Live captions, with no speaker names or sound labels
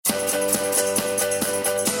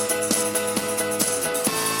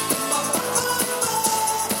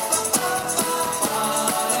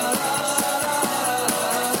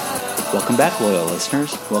Welcome back, loyal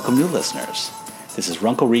listeners. Welcome, new listeners. This is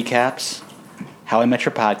Runkle Recaps, How I Met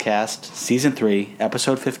Your Podcast, Season 3,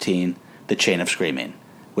 Episode 15, The Chain of Screaming.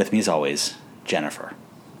 With me, as always, Jennifer.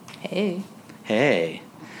 Hey. Hey.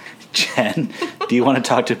 Jen, do you want to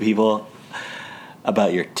talk to people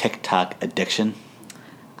about your TikTok addiction?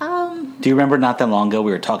 Do you remember not that long ago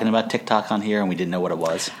we were talking about TikTok on here and we didn't know what it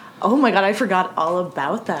was? Oh my god, I forgot all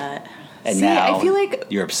about that. And See, now I feel like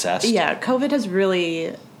you're obsessed? Yeah, COVID has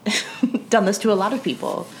really done this to a lot of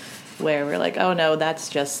people, where we're like, oh no, that's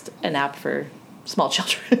just an app for small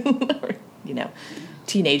children or,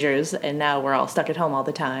 teenagers, and now we're all stuck at home all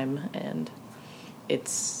the time, and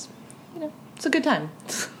it's a good time.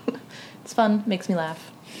 It's fun, makes me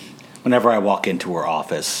laugh. Whenever I walk into her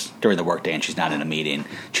office during the workday and she's not in a meeting,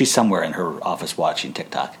 she's somewhere in her office watching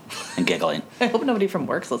TikTok and giggling. I hope nobody from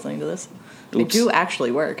work's listening to this. They Oops. do actually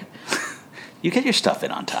work. You get your stuff in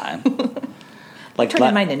on time. Turn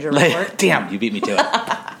in my ninja report. Damn, you beat me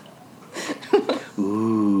to it.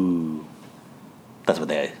 Ooh. That's what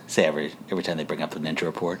they say every time they bring up the ninja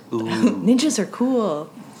report. Ooh. Ninjas are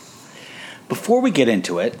cool. Before we get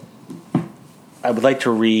into it, I would like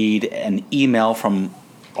to read an email from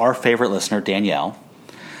our favorite listener, Danielle.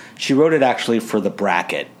 She wrote it actually for the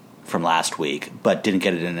bracket from last week, but didn't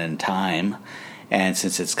get it in time. And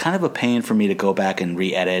since it's kind of a pain for me to go back and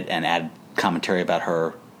re-edit and add commentary about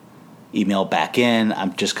her email back in,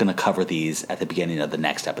 I'm just going to cover these at the beginning of the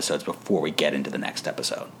next episodes before we get into the next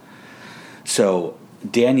episode. So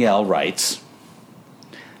Danielle writes,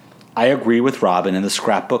 I agree with Robin in the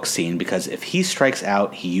scrapbook scene because if he strikes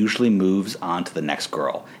out, he usually moves on to the next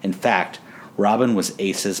girl. In fact, Robin was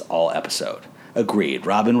aces all episode. Agreed.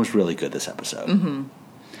 Robin was really good this episode. Mm-hmm.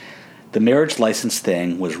 The marriage license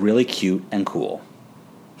thing was really cute and cool.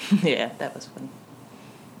 Yeah, that was fun.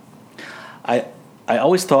 I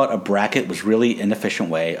always thought a bracket was really inefficient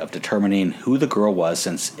way of determining who the girl was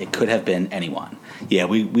since it could have been anyone. Yeah,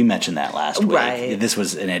 we mentioned that last week. Right. This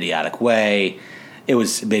was an idiotic way. It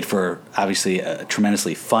was made for, obviously, a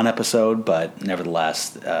tremendously fun episode, but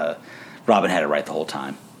nevertheless, Robin had it right the whole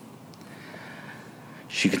time.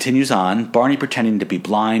 She continues on. Barney pretending to be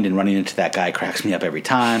blind and running into that guy cracks me up every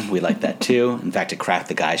time. We like that too. In fact, it cracked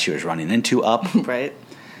the guy she was running into up. Right.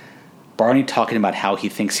 Barney talking about how he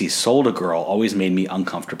thinks he sold a girl always made me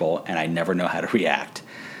uncomfortable, and I never know how to react.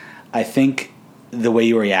 I think the way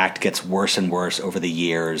you react gets worse and worse over the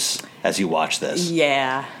years as you watch this.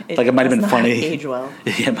 Yeah. It might have been funny. Age well.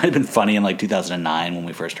 Yeah, it might have been funny in 2009 when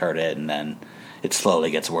we first heard it, and then it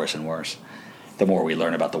slowly gets worse and worse the more we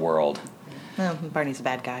learn about the world. Oh, Barney's a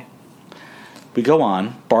bad guy. We go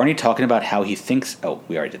on. Barney talking about how he thinks... Oh,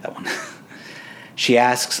 we already did that one. She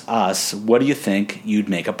asks us, what do you think you'd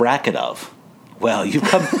make a bracket of? Well, you've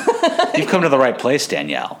come to the right place,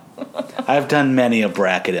 Danielle. I've done many a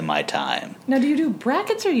bracket in my time. Now, do you do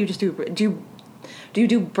brackets, or you just do you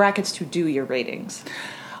do brackets to do your ratings?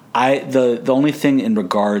 The only thing in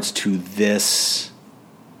regards to this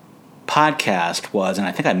podcast was, and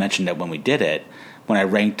I think I mentioned it when we did it, when I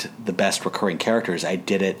ranked the best recurring characters, I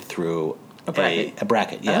did it through a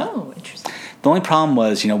bracket. Yeah. Oh, interesting. The only problem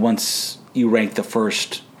was, once you rank the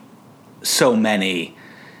first so many,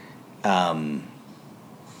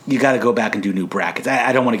 you got to go back and do new brackets.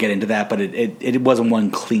 I don't want to get into that, but it wasn't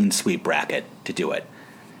one clean sweep bracket to do it.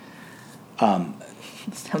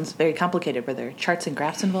 It sounds very complicated. Were there charts and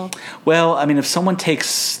graphs involved? Well, I mean, if someone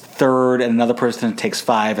takes third and another person takes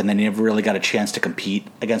 5 and then you never really got a chance to compete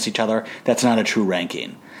against each other, that's not a true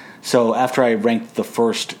ranking. So after I ranked the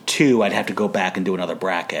first 2, I'd have to go back and do another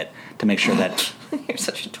bracket to make sure that... You're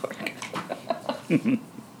such a dork.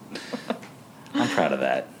 I'm proud of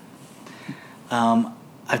that.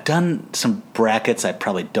 I've done some brackets I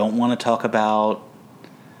probably don't want to talk about.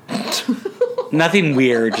 Nothing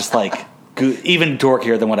weird, just even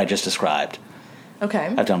dorkier than what I just described.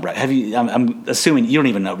 Okay. I've done brackets. Have you? I'm assuming you don't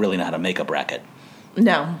even really know how to make a bracket.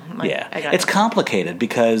 No. Yeah, I got it's complicated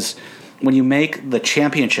because when you make the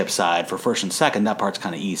championship side for first and second, that part's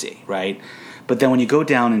kind of easy, right? But then when you go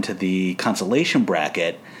down into the consolation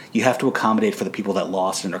bracket, you have to accommodate for the people that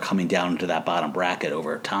lost and are coming down into that bottom bracket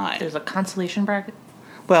over time. There's a consolation bracket?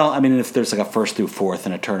 Well, I mean, if there's a first through fourth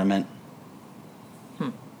in a tournament.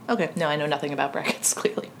 Okay. No, I know nothing about brackets,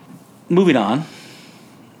 clearly. Moving on.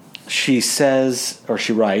 She says, or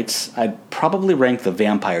she writes, I'd probably rank the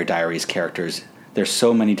Vampire Diaries characters. There's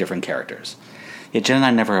so many different characters. Yeah, Jen and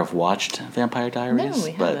I never have watched Vampire Diaries. No,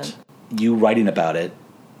 we haven't. But you writing about it,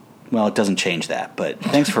 well, it doesn't change that. But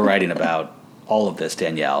thanks for writing about all of this,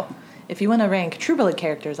 Danielle. If you want to rank True Blood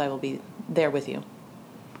characters, I will be there with you.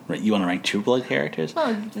 You want to rank True Blood characters?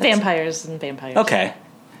 Well, vampires and vampires. Okay.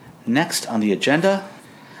 Next on the agenda,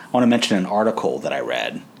 I want to mention an article that I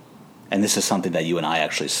read, and this is something that you and I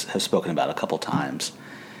actually have spoken about a couple times.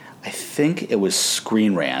 I think it was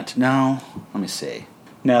Screen Rant. No, let me see.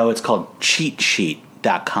 No, it's called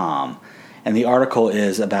CheatSheet.com, and the article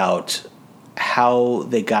is about how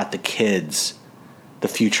they got the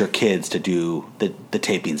future kids, to do the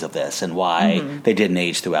tapings of this, and why they didn't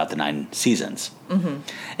age throughout the 9 seasons.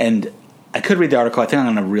 And I could read the article. I think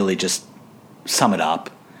I'm going to really just sum it up.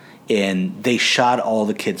 And they shot all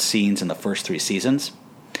the kids' scenes in the first 3 seasons.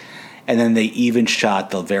 And then they even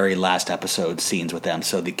shot the very last episode scenes with them.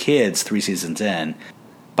 So the kids, 3 seasons in,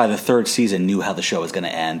 by the 3rd season, knew how the show was going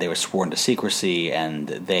to end. They were sworn to secrecy, and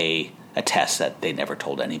they attest that they never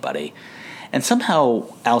told anybody. And somehow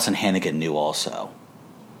Allison Hannigan knew also.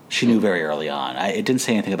 She knew very early on. It didn't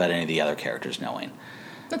say anything about any of the other characters knowing.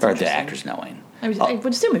 That's or the actors knowing. I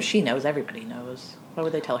would assume if she knows, everybody knows. Why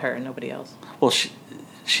would they tell her and nobody else? Well,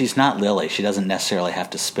 she's not Lily. She doesn't necessarily have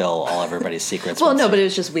to spill all everybody's secrets. Well, no, but it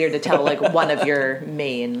was just weird to tell like one of your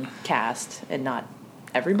main cast and not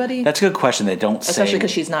everybody. That's a good question. They don't say... Especially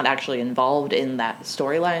because she's not actually involved in that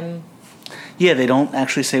storyline. Yeah, they don't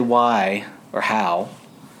actually say why or how.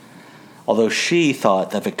 Although she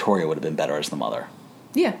thought that Victoria would have been better as the mother.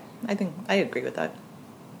 Yeah, I think I agree with that.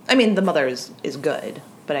 I mean, the mother is good,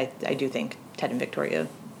 but I do think Ted and Victoria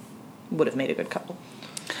would have made a good couple.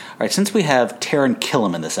 All right, since we have Taran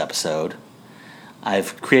Killam in this episode,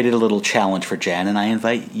 I've created a little challenge for Jen, and I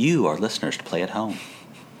invite you, our listeners, to play at home.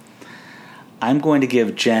 I'm going to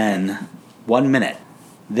give Jen 1 minute.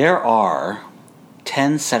 There are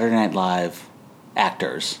 10 Saturday Night Live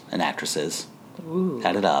actors and actresses,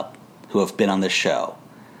 add it up, who have been on this show.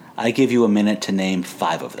 I give you 1 minute to name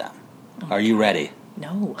 5 of them. Okay. Are you ready?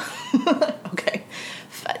 No. Okay.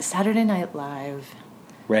 Saturday Night Live.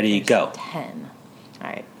 Ready, go. 10. All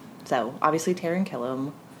right. So, obviously, Taran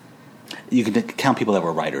Killam. You can count people that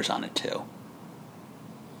were writers on it, too.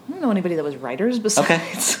 I don't know anybody that was writers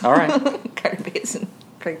besides... Okay. All right. Carter Bates and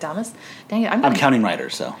Craig Thomas. Dang it. I'm counting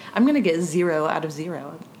writers, so... I'm going to get 0 out of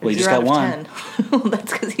 0. Well, you just got 1. 10.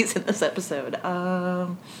 That's because he's in this episode.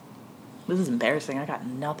 This is embarrassing. I got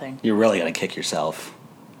nothing. You're really going to kick yourself.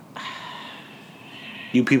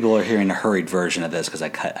 You people are hearing a hurried version of this because I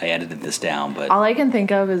edited this down, but... All I can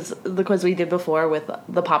think of is the quiz we did before with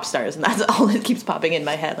the pop stars, and that's all that keeps popping in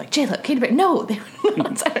my head. Like, J-Lo, Katy Perry. No, they were not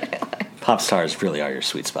on Saturday Night Live. Pop stars really are your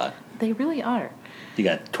sweet spot. They really are. You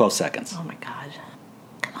got 12 seconds. Oh, my God.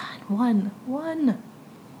 Come on. One.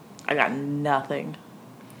 I got nothing.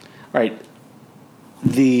 All right.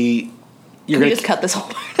 Can we just cut this whole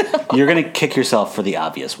part out? You're going to kick yourself for the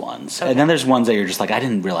obvious ones. Okay. And then there's ones that you're just like, I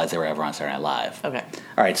didn't realize they were ever on Saturday Night Live. Okay.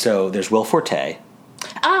 All right, so there's Will Forte.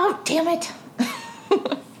 Oh, damn it.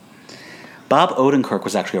 Bob Odenkirk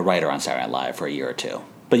was actually a writer on Saturday Night Live for a year or 2.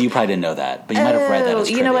 But you probably didn't know that. But you might have read that as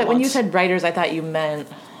you know what? When you once. said writers, I thought you meant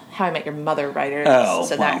How I Met Your Mother writers. Oh,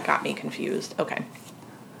 so well. that got me confused. Okay.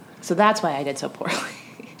 So that's why I did so poorly.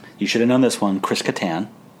 You should have known this one, Chris Kattan.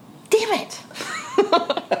 Damn it.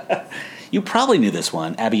 You probably knew this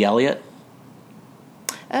one, Abby Elliott.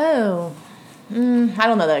 Oh. I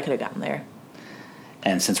don't know that I could have gotten there.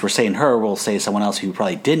 And since we're saying her, we'll say someone else who you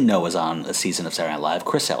probably didn't know was on a season of Saturday Night Live,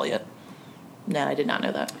 Chris Elliott. No, I did not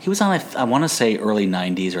know that. He was on, I want to say, early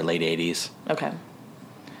 90s or late 80s. Okay.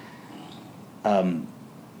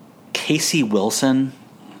 Casey Wilson.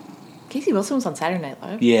 Casey Wilson was on Saturday Night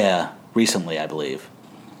Live? Yeah, recently, I believe.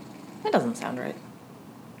 That doesn't sound right.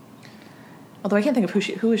 Although I can't think of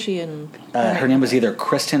who was she in... Her name was either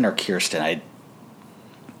Kristen or Kirsten.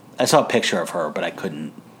 I saw a picture of her, but I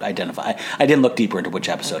couldn't identify. I didn't look deeper into which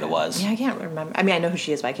episode it was. Yeah, I can't remember. I mean, I know who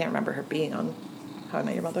she is, but I can't remember her being on How I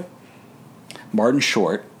Met Your Mother. Martin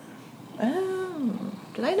Short. Oh.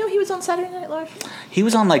 Did I know he was on Saturday Night Live? He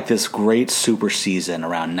was on like this great super season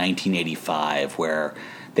around 1985 where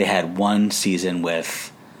they had one season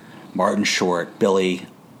with Martin Short, Billy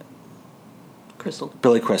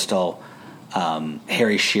Crystal,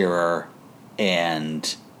 Harry Shearer,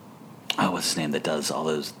 and what's his name that does all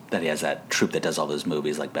those, that he has that troupe that does all those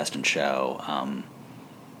movies like Best in Show,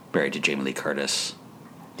 married to Jamie Lee Curtis.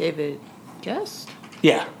 David Guest?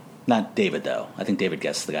 Yeah, not David though. I think David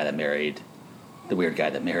Guest is the guy that married, the weird guy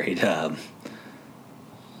that married, I'm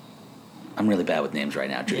really bad with names right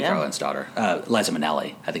now, Judy Garland's daughter. Liza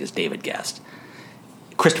Minnelli, I think is David Guest.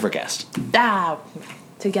 Christopher Guest.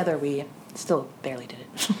 Together we still barely did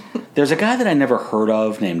it. There's a guy that I never heard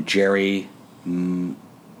of named Jerry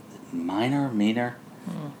Miner.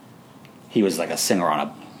 He was like a singer on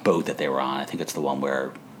a boat that they were on. I think it's the one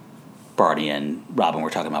where Barney and Robin were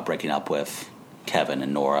talking about breaking up with Kevin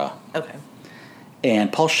and Nora. Okay. And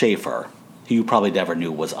Paul Schaefer, who you probably never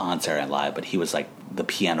knew was on Saturday Night Live, but he was like the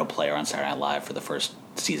piano player on Saturday Night Live for the first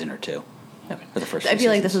season or two. Okay. For the first I few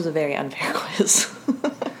feel like this seasons. was a very unfair quiz.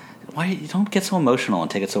 Why you don't get so emotional and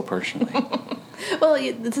take it so personally? Well,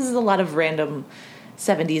 this is a lot of random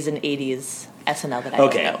 70s and 80s SNL that I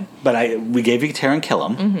Okay, don't know. but we gave you Taron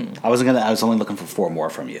Killam. Mm-hmm. I was only looking for 4 more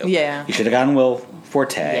from you. Yeah. You should have gotten Will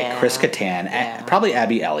Forte, Yeah. Chris Kattan, Yeah. probably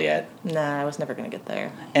Abby Elliott, Nah, I was never going to get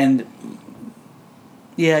there. and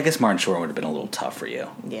yeah, I guess Martin Short would have been a little tough for you.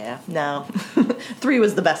 Yeah, no. 3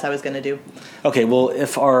 was the best I was going to do. Okay, well,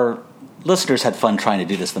 if our listeners had fun trying to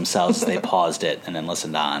do this themselves, they paused it and then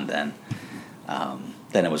listened on, then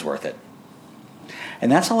it was worth it.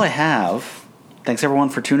 And that's all I have. Thanks everyone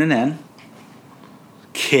for tuning in.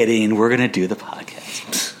 Kidding, we're going to do the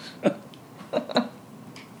podcast.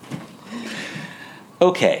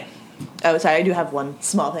 Okay. Oh, sorry, I do have one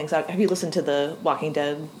small thing. So have you listened to the Walking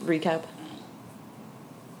Dead recap?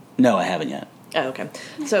 No, I haven't yet. Oh, okay.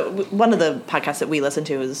 So one of the podcasts that we listen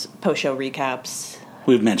to is post-show recaps.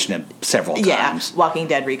 We've mentioned it several times. Yeah, Walking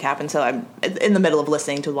Dead recap. And so I'm in the middle of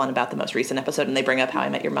listening to one about the most recent episode, and they bring up How I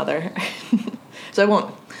Met Your Mother. So I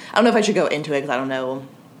don't know if I should go into it, because I don't know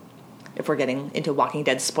if we're getting into Walking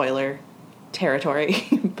Dead spoiler territory.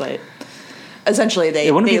 But essentially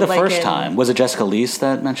It wouldn't be the liken- first time. Was it Jessica Leese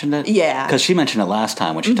that mentioned it? Yeah. Because she mentioned it last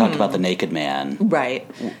time when she talked about the naked man Right.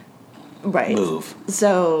 move.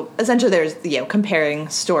 So essentially there's, comparing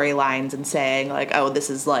storylines and saying, like, oh, this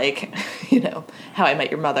is like, How I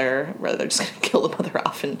Met Your Mother, where they're just going to kill the mother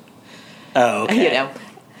off and, Oh, okay.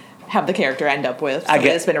 have the character end up with I somebody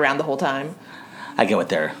get- that's been around the whole time. I get what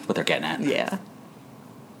they're getting at. Yeah.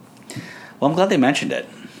 Well, I'm glad they mentioned it.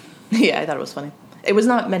 Yeah, I thought it was funny. It was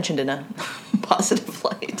not mentioned in a positive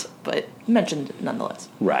light, but mentioned nonetheless.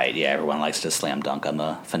 Right, yeah, everyone likes to slam dunk on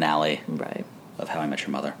the finale Right. of How I Met Your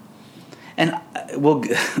Mother. And we'll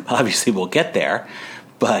get there,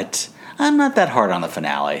 but I'm not that hard on the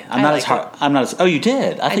finale. I'm I not liked as hard. I'm not as. Oh, you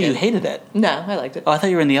did? I thought you did. hated it. No, I liked it. Oh, I thought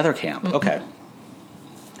you were in the other camp. Mm-mm. Okay.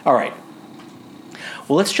 All right.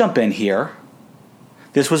 Well, let's jump in here.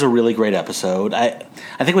 This was a really great episode. I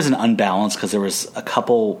think it was an unbalance because there was a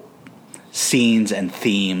couple scenes and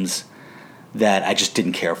themes that I just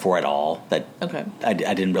didn't care for at all. That Okay. I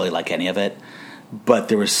didn't really like any of it. But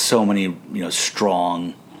there were so many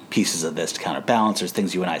strong pieces of this to counterbalance. There's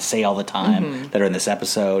things you and I say all the time that are in this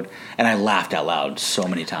episode, and I laughed out loud so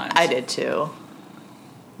many times. I did too.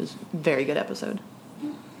 It was a very good episode.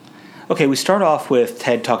 Okay, we start off with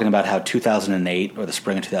Ted talking about how 2008, or the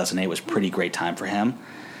spring of 2008, was a pretty great time for him.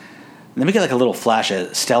 Then we get like a little flash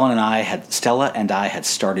of Stella and I had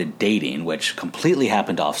started dating, which completely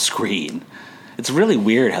happened off screen. It's really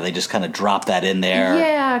weird how they just kind of drop that in there.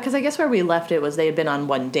 Yeah, because I guess where we left it was they had been on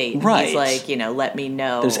one date. And Right. He's like, let me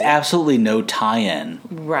know. There's absolutely no tie-in.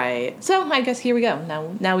 Right. So I guess here we go.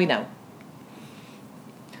 Now we know.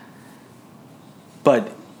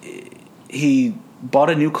 But he bought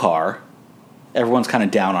a new car. Everyone's kind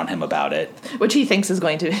of down on him about it. Which he thinks is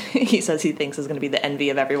going to, he says he thinks is going to be the envy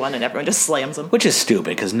of everyone, and everyone just slams him. Which is stupid,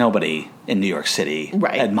 because nobody in New York City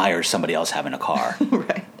Right. admires somebody else having a car.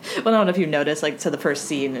 Right. Well, I don't know if you noticed, so the first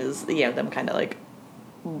scene is, them kind of like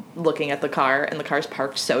looking at the car, and the car's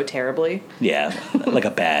parked so terribly. Yeah, like a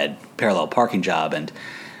bad parallel parking job. And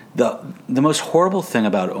the most horrible thing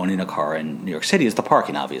about owning a car in New York City is the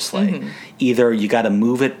parking, obviously. Mm-hmm. Either you got to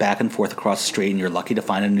move it back and forth across the street, and you're lucky to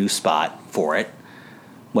find a new spot for it.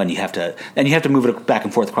 And you have to move it back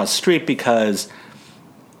and forth across the street because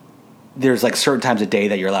there's like certain times of day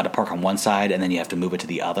that you're allowed to park on one side, and then you have to move it to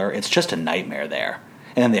the other. It's just a nightmare there.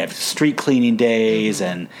 And then they have street cleaning days,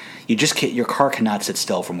 and you just can't, your car cannot sit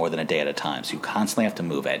still for more than a day at a time, so you constantly have to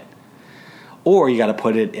move it. Or you got to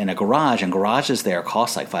put it in a garage, and garages there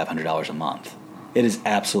cost like $500 a month. It is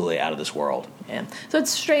absolutely out of this world. Yeah. So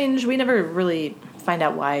it's strange. We never really find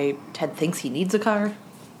out why Ted thinks he needs a car.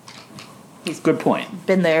 He's Good point.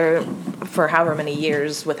 been there for however many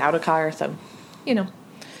years without a car, so,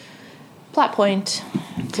 plot point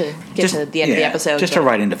to get to the end of the episode. Just a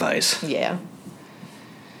writing device. Yeah.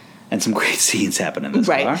 And some great scenes happen in this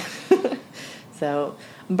Right. car. So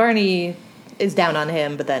Barney is down on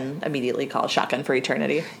him, but then immediately calls Shotgun for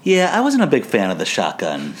Eternity. Yeah, I wasn't a big fan of the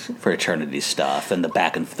Shotgun for Eternity stuff and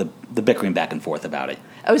the bickering back and forth about it.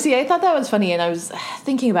 Oh, see, I thought that was funny, and I was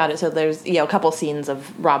thinking about it. So there's, a couple scenes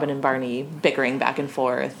of Robin and Barney bickering back and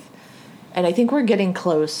forth. And I think we're getting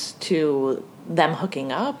close to them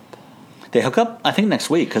hooking up. They hook up, I think, next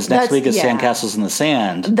week, because next week is Sandcastles in the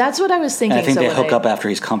Sand. That's what I was thinking. And I think so they when hook up after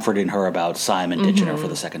he's comforting her about Simon ditching her for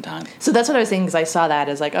the second time. So that's what I was thinking, because I saw that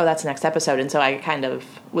as like, oh, that's next episode. And so I kind of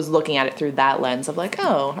was looking at it through that lens of like,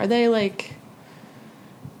 oh, are they like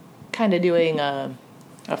kind of doing a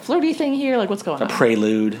a flirty thing here? Like, what's going on? A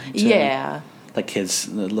prelude. Yeah. Like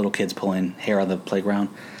little kids pulling hair on the playground.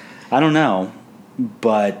 I don't know,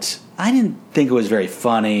 but I didn't think it was very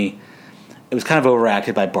funny. It was kind of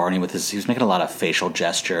overacted by Barney he was making a lot of facial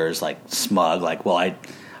gestures, like smug, like, well, I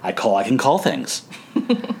can call things.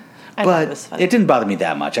 But it didn't bother me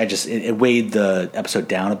that much. It weighed the episode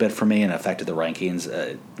down a bit for me and affected the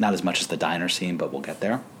rankings. Not as much as the diner scene, but we'll get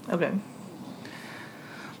there. Okay.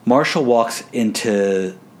 Marshall walks up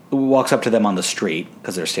to them on the street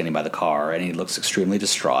because they're standing by the car, and he looks extremely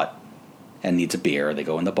distraught and needs a beer. They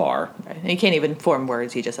go in the bar. Right. And he can't even form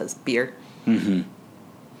words. He just says beer. Mm-hmm.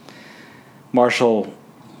 Marshall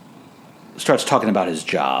starts talking about his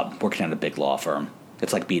job, working at a big law firm.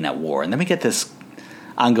 It's like being at war. And then we get this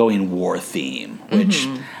ongoing war theme, which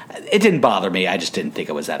it didn't bother me. I just didn't think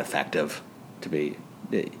it was that effective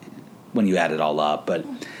when you add it all up. But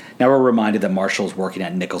now we're reminded that Marshall's working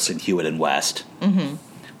at Nicholson, Hewitt, and West,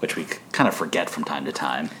 which we kind of forget from time to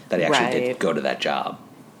time that he actually did go to that job.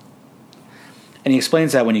 And he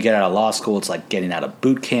explains that when you get out of law school, it's like getting out of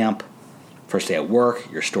boot camp. First day at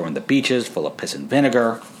work, you're storing the beaches full of piss and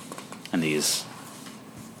vinegar, and these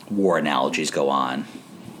war analogies go on.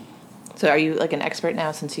 So are you like an expert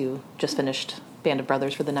now since you just finished Band of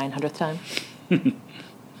Brothers for the 900th time?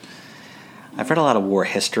 I've read a lot of war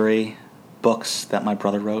history books that my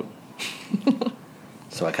brother wrote.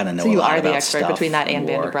 So I kind of know a lot about stuff. So you are the expert between that and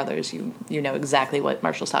Band of Brothers. You know exactly what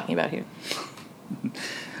Marshall's talking about here.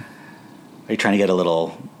 Are you trying to get a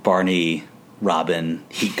little Barney, Robin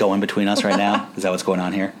heat going between us right now? Is that what's going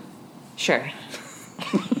on here? Sure.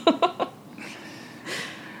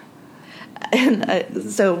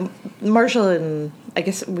 And so Marshall and I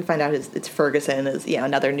guess we find out it's Ferguson is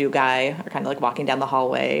another new guy are kind of like walking down the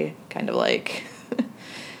hallway, kind of like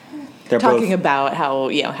they're talking about how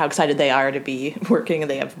excited they are to be working,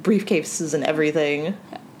 and they have briefcases and everything.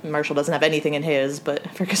 Marshall doesn't have anything in his, but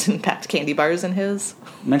Ferguson packed candy bars in his.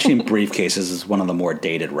 Mentioning briefcases is one of the more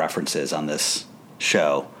dated references on this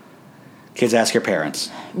show. Kids, ask your parents.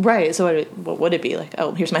 Right. So what would it be? Like,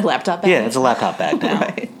 oh, here's my laptop bag? Yeah, it's a laptop bag now.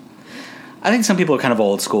 Right. I think some people are kind of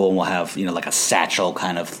old school and will have, like a satchel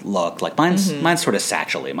kind of look. Like mine's sort of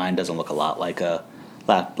satchel-y. Mine doesn't look a lot like a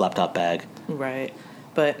laptop bag. Right.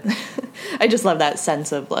 But I just love that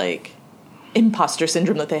sense of like imposter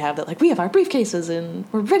syndrome that they have, that like we have our briefcases and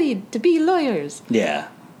we're ready to be lawyers. Yeah.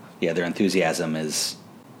 Yeah, their enthusiasm is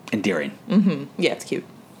endearing. Mm-hmm. Yeah, it's cute.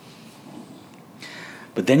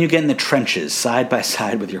 But then you get in the trenches side by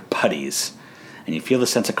side with your buddies and you feel the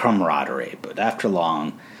sense of camaraderie. But after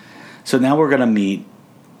long... So now we're going to meet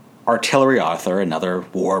Artillery Arthur, another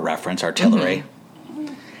war reference, artillery.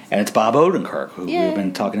 Mm-hmm. And it's Bob Odenkirk, who we've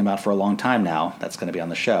been talking about for a long time now. That's going to be on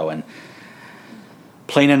the show. And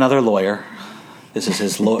playing another lawyer. This is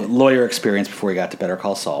his lawyer experience before he got to Better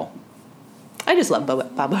Call Saul. I just love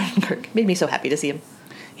Bob Odenkirk. Made me so happy to see him.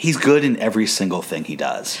 He's good in every single thing he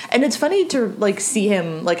does. And it's funny to like see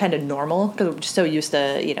him like kind of normal, because we're just so used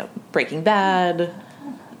to, Breaking Bad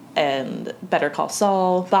and Better Call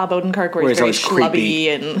Saul, Bob Odenkirk, where he's very schlubby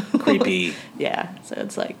and creepy. Yeah, so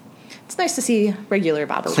it's like it's nice to see regular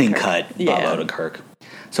Bob Odenkirk. Clean cut Bob Odenkirk.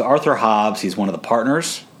 So Arthur Hobbs, he's one of the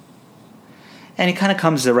partners, and he kind of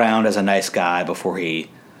comes around as a nice guy before he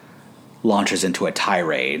launches into a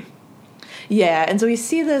tirade. Yeah, and so we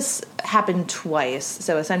see this happen twice.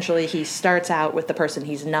 So essentially he starts out with the person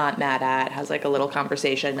he's not mad at, has like a little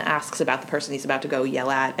conversation, asks about the person he's about to go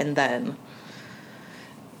yell at, and then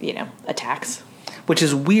attacks. Which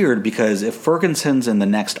is weird, because if Ferguson's in the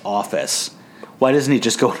next office, why doesn't he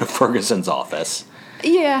just go into Ferguson's office?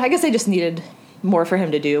 Yeah, I guess they just needed more for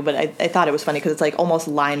him to do, but I thought it was funny because it's like almost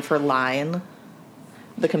line for line,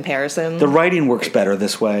 the comparison. The writing works better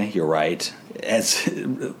this way, you're right. As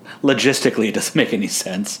logistically, it doesn't make any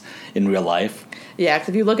sense in real life. Yeah, because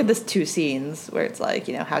if you look at this two scenes where it's like,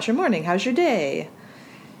 how's your morning, how's your day?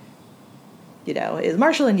 Is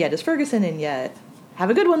Marshall in yet? Is Ferguson in yet? Have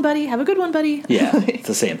a good one, buddy. Have a good one, buddy. Yeah, it's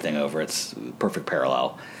the same thing over. It's perfect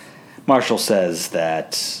parallel. Marshall says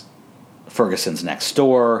that Ferguson's next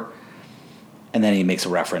door, and then he makes a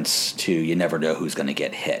reference to you never know who's going to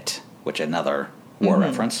get hit, which another war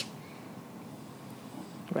reference.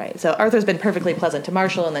 Right. So Arthur's been perfectly pleasant to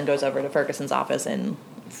Marshall and then goes over to Ferguson's office and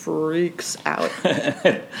freaks out.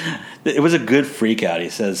 It was a good freak out. He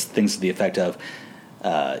says things to the effect of,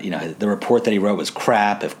 the report that he wrote was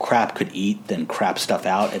crap. If crap could eat, then crap stuff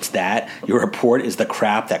out. It's that. Your report is the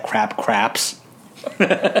crap that crap craps.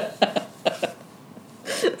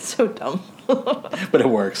 It's so dumb. But it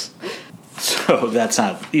works. So that's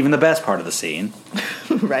not even the best part of the scene.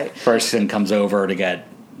 Right. Ferguson comes over to get,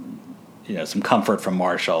 some comfort from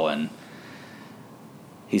Marshall, and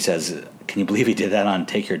he says, "Can you believe he did that on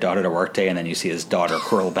Take Your Daughter to Work Day?" And then you see his daughter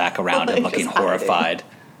curl back around him looking horrified.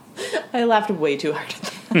 I laughed way too hard at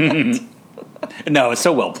that. No, it's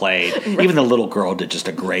so well played. Right. Even the little girl did just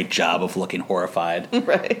a great job of looking horrified.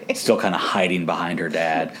 Right. Still kind of hiding behind her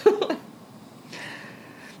dad.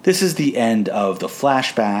 This is the end of the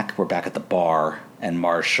flashback. We're back at the bar, and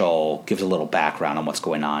Marshall gives a little background on what's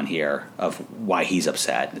going on here, of why he's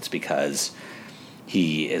upset. It's because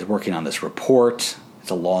he is working on this report. It's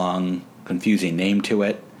a long, confusing name to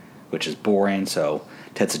it, which is boring, so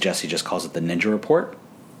Ted suggests he just calls it the Ninja Report.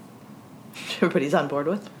 Everybody's on board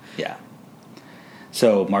with. Yeah.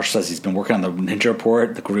 So Marshall says he's been working on the Ninja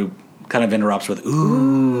Report. The group kind of interrupts with,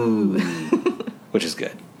 ooh, which is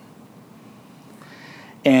good.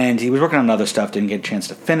 And he was working on other stuff, didn't get a chance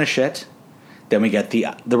to finish it. Then we get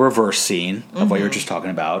the reverse scene of what you were just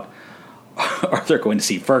talking about. Arthur going to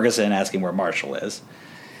see Ferguson, asking where Marshall is.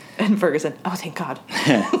 And Ferguson, oh, thank God.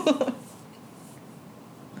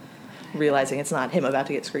 Realizing it's not him about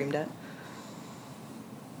to get screamed at.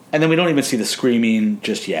 And then we don't even see the screaming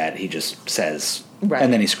just yet. He just says, right.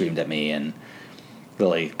 And then he screamed at me, and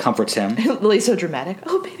Lily comforts him. Lily's so dramatic.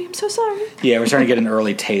 Oh, baby, I'm so sorry. Yeah, we're starting to get an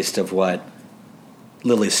early taste of what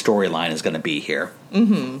Lily's storyline is going to be here.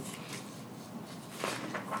 Mm-hmm.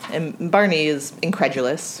 And Barney is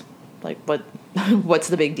incredulous. Like, what's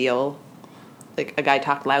the big deal? Like, a guy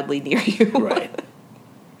talked loudly near you. Right.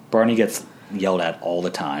 Barney gets yelled at all the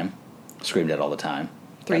time, screamed at all the time.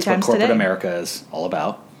 That's what corporate today. America is all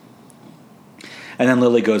about. And then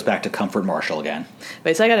Lily goes back to comfort Marshall again.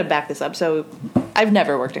 Wait, so I got to back this up. So I've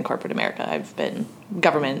never worked in corporate America. I've been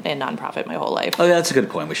government and nonprofit my whole life. Oh, yeah, that's a good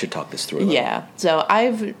point. We should talk this through. Yeah. So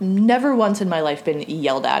I've never once in my life been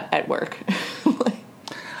yelled at work.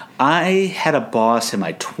 I had a boss in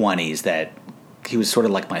my 20s that he was sort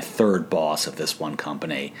of like my third boss of this one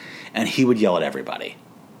company, and he would yell at everybody.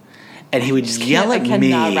 And he would yell at me. I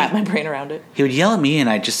cannot wrap my brain around it. He would yell at me, and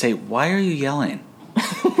I'd just say, "Why are you yelling?"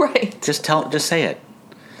 Right. Just say it.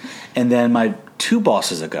 And then my 2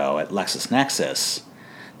 bosses ago at LexisNexis,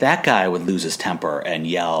 that guy would lose his temper and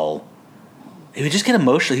yell. He would just get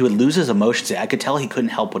emotional. He would lose his emotions. I could tell he couldn't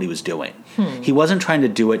help what he was doing. He wasn't trying to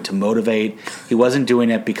do it to motivate. He wasn't doing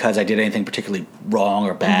it because I did anything particularly wrong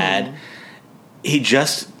or bad.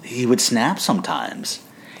 Mm-hmm. He would snap sometimes.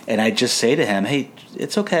 And I'd just say to him, "Hey,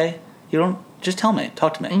 it's okay. Just tell me.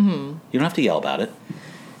 Talk to me. Mm-hmm. You don't have to yell about it."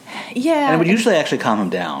 Yeah. And it would usually actually calm him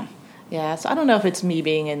down. Yeah, so I don't know if it's me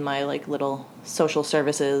being in my little social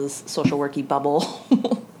services, social worky bubble.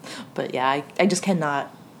 But yeah, I just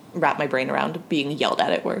cannot wrap my brain around being yelled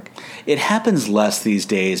at work. It happens less these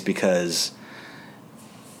days because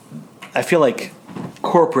I feel like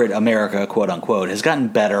corporate America, quote unquote, has gotten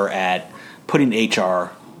better at putting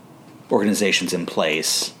HR organizations in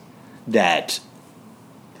place that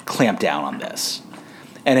clamp down on this.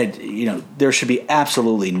 And there should be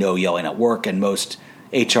absolutely no yelling at work, and most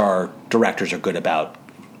HR directors are good about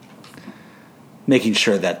making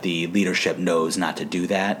sure that the leadership knows not to do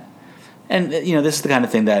that. And, this is the kind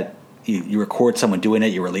of thing that you record someone doing it,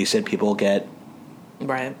 you release it, people get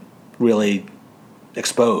right really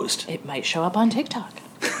exposed. It might show up on TikTok.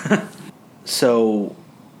 So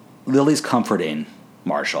Lily's comforting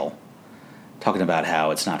Marshall, talking about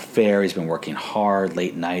how it's not fair. He's been working hard,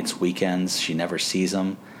 late nights, weekends. She never sees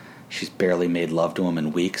him. She's barely made love to him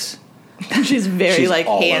in weeks. She's very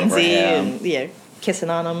all handsy and kissing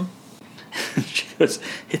on him. She goes,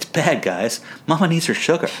 "It's bad, guys. Mama needs her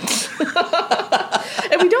sugar."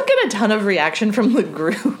 And we don't get a ton of reaction from the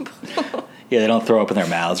group. Yeah, they don't throw up in their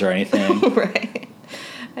mouths or anything. Right.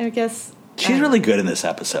 I guess she's really good in this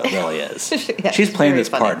episode. Really is. Yeah, she's playing this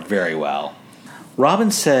funny. part very well.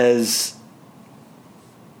 Robin says,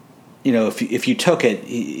 if you took it,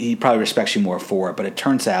 he probably respects you more for it. But it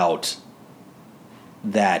turns out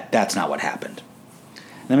that that's not what happened.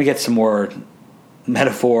 And then we get some more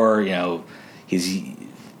metaphor.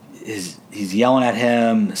 He's yelling at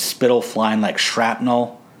him, spittle flying like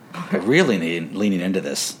shrapnel. They're really leaning into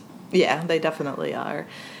this. Yeah, they definitely are.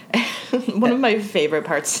 One of my favorite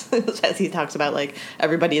parts is as he talks about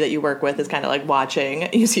everybody that you work with is kind of watching.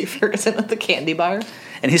 You see Ferguson at the candy bar,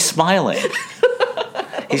 and he's smiling.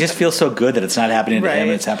 He just feels so good that it's not happening to him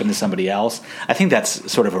and it's happened to somebody else. I think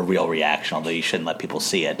that's sort of a real reaction, although you shouldn't let people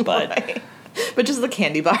see it. But right. But just the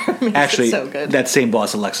candy bar makes actually, it so good. That same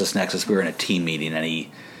boss at LexisNexis, we were in a team meeting, and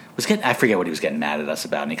he was I forget what he was getting mad at us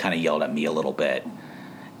about, and he kind of yelled at me a little bit.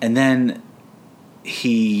 And then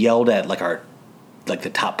he yelled at the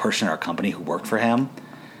top person in our company who worked for him.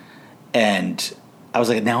 And I was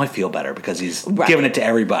like, now I feel better because he's giving it to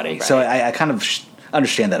everybody. Right. So I kind of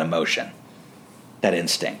understand that emotion, that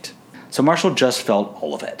instinct. So Marshall just felt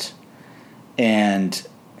all of it. And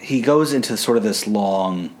he goes into sort of this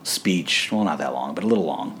long speech, well, not that long, but a little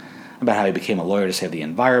long, about how he became a lawyer to save the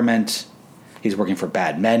environment. He's working for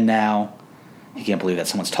bad men now. He can't believe that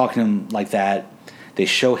someone's talking to him like that. They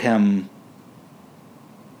show him...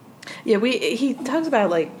 Yeah, he talks about,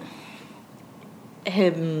 like,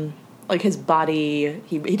 him, like, his body.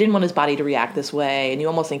 He didn't want his body to react this way, and you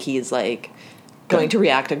almost think he's, like, going to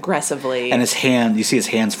react aggressively. And his hand, you see his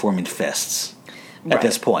hands forming fists. At Right.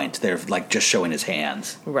 this point, they're, like, just showing his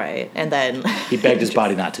hands. Right, and then... He begged his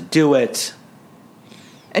body not to do it.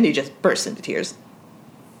 And he just burst into tears.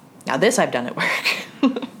 Now this I've done at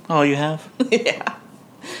work. Oh, you have? Yeah.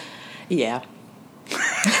 Yeah.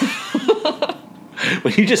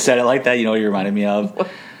 When you just said it like that, you know what you reminded me of?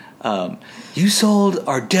 You sold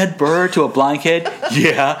our dead bird to a blind kid?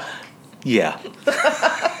 Yeah. Yeah.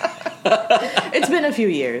 It's been a few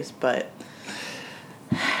years, but...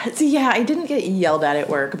 See, yeah, I didn't get yelled at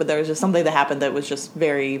work, but there was just something that happened that was just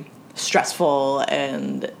very stressful,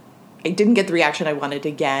 and I didn't get the reaction I wanted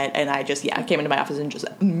to get, and I just, came into my office and just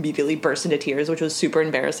immediately burst into tears, which was super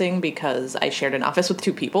embarrassing because I shared an office with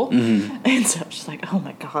two people, and so I was just like, oh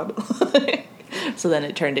my god. So then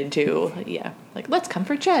it turned into, like, let's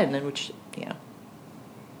comfort Jen, and which,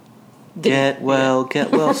 Get well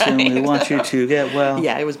soon. We Right. want you to get well.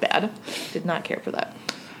 Yeah, it was bad. Did not care for that.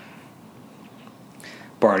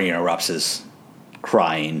 Barney interrupts his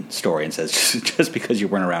crying story and says, just because you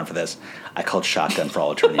weren't around for this, I called shotgun for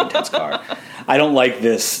all eternity in Ted's car. I don't like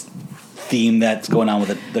this theme that's going on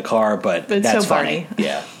with the car, but it's that's so funny. Barney.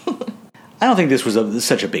 Yeah. I don't think this was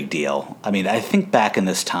such a big deal. I mean, I think back in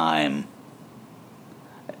this time,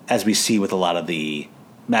 as we see with a lot of the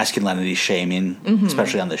masculinity shaming,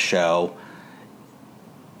 especially on the show,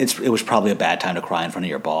 it was probably a bad time to cry in front of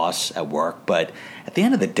your boss at work. But at the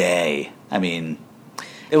end of the day, I mean,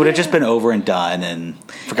 it would have just been over and done and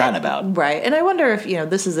forgotten about. Right. And I wonder if,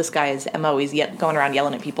 this guy's MO. He's going around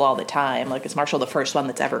yelling at people all the time. Like, is Marshall the first one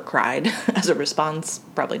that's ever cried as a response?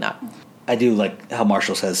 Probably not. I do like how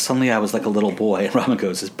Marshall says, suddenly I was like a little boy. And Robin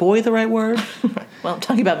goes, is boy the right word? Well, I'm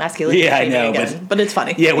talking about masculinity. Yeah, I know. Again, but it's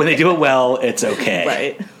funny. Yeah, when they do it well, it's okay.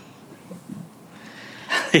 Right.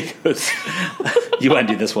 He goes, you want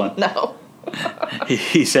to do this one? No.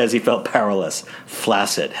 He says he felt powerless,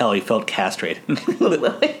 flaccid. Hell, he felt castrated.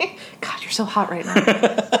 Lily. God, you're so hot right now.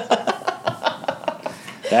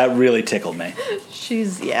 That really tickled me.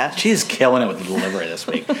 She's killing it with the delivery this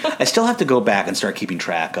week. I still have to go back and start keeping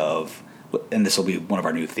track of, and this will be one of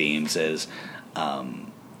our new themes, is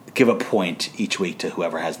give a point each week to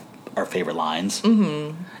whoever has our favorite lines,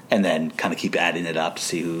 and then kind of keep adding it up to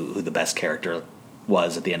see who the best character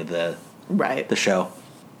was at the end of the show.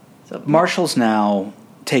 So Marshall's now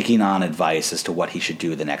taking on advice as to what he should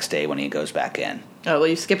do the next day when he goes back in. Oh, well,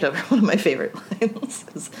 you skipped over one of my favorite lines.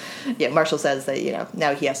 'Cause, Marshall says that,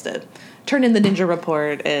 now he has to turn in the ninja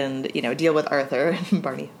report and, deal with Arthur. And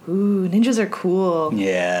Barney, ooh, ninjas are cool.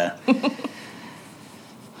 Yeah.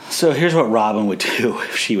 So here's what Robin would do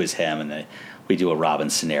if she was him, and we do a Robin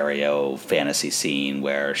scenario fantasy scene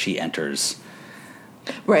where she enters...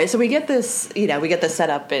 Right, so we get this, set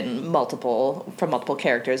up in multiple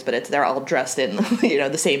characters, but they're all dressed in,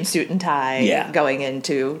 the same suit and tie, going in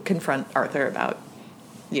to confront Arthur about,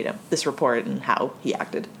 this report and how he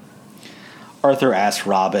acted. Arthur asks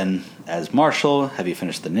Robin, as Marshall, have you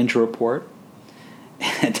finished the ninja report?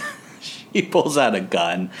 And she pulls out a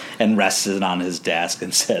gun and rests it on his desk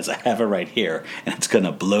and says, I have it right here, and it's going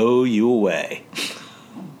to blow you away.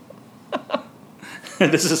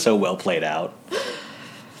 This is so well played out.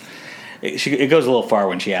 It goes a little far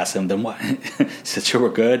when she asks him, then what? He says, sure,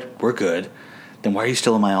 we're good. Then why are you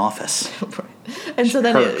still in my office? Right. And so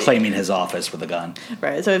then her claiming his office with a gun.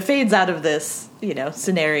 Right, so it fades out of this,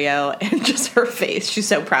 scenario, and just her face. She's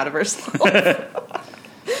so proud of herself. Like,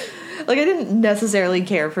 I didn't necessarily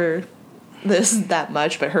care for this that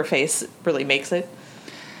much, but her face really makes it.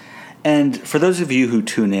 And for those of you who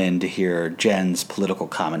tune in to hear Jen's political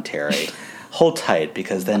commentary, hold tight,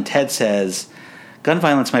 because then Ted says... Gun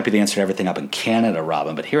violence might be the answer to everything up in Canada,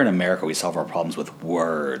 Robin, but here in America we solve our problems with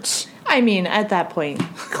words. I mean, at that point,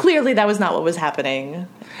 clearly that was not what was happening.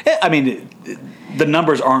 I mean, the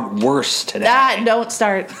numbers aren't worse today. Don't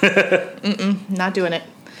start. Not doing it.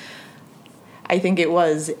 I think it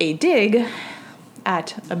was a dig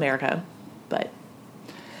at America, but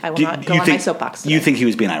I will not go on my soapbox today. You think he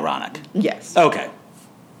was being ironic? Yes. Okay.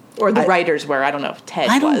 Or the writers were. I don't know if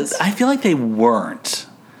Ted was. I feel like they weren't.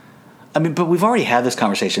 I mean, but we've already had this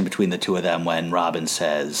conversation between the two of them when Robin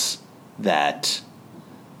says that,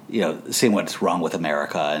 seeing what's wrong with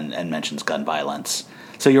America and mentions gun violence.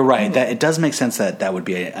 So you're right. That it does make sense that would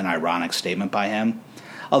be an ironic statement by him.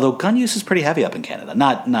 Although gun use is pretty heavy up in Canada.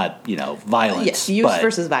 Not violence. Yes, use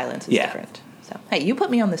versus violence is different. So, hey, you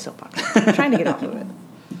put me on this soapbox. I'm trying to get off of it.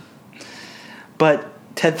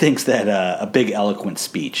 But Ted thinks that a big, eloquent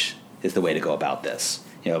speech is the way to go about this.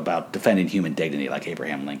 About defending human dignity like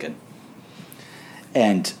Abraham Lincoln.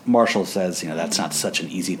 And Marshall says, that's not such an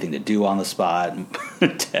easy thing to do on the spot.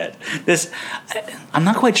 Ted, I'm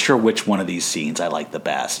not quite sure which one of these scenes I like the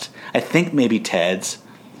best. I think maybe Ted's.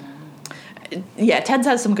 Yeah, Ted's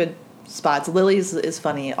has some good spots. Lily's is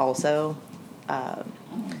funny also.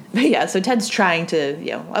 But yeah, so Ted's trying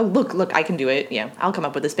to, oh, look, I can do it. I'll come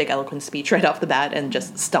up with this big eloquent speech right off the bat and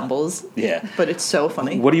just stumbles. Yeah. But it's so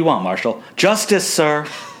funny. What do you want, Marshall? Justice, sir.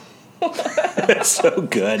 It's so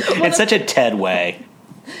good. It's such a Ted way.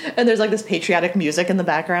 And there's this patriotic music in the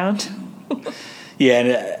background. Yeah,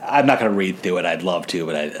 and I'm not going to read through it. I'd love to,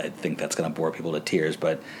 but I think that's going to bore people to tears.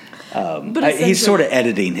 But he's sort of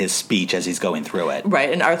editing his speech as he's going through it.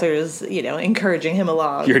 Right, and Arthur's, encouraging him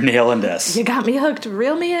along. You're nailing this. You got me hooked.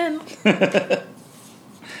 Reel me in.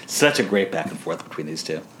 Such a great back and forth between these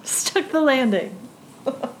two. Stuck the landing.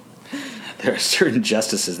 There are certain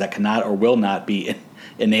justices that cannot or will not be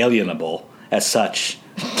inalienable as such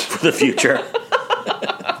for the future.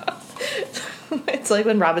 It's like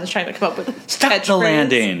when Robin's trying to come up with a Stuck the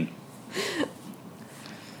landing.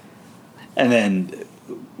 And then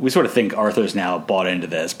we sort of think Arthur's now bought into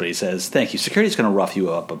this, but he says, thank you. Security's going to rough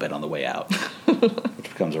you up a bit on the way out. Which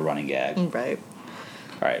becomes a running gag. Right.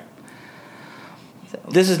 All right. So.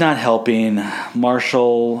 This is not helping.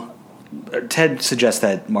 Ted suggests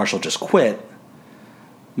that Marshall just quit.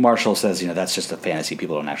 Marshall says, that's just a fantasy.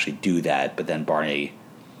 People don't actually do that. But then Barney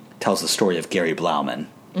tells the story of Gary Blauman.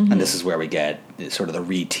 Mm-hmm. And this is where we get sort of the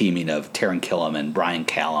re-teaming of Taran Killam and Brian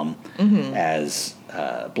Callum as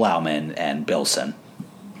Blauman and Bilson,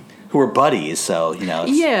 who were buddies. So, it's kind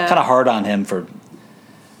of hard on him for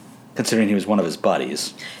considering he was one of his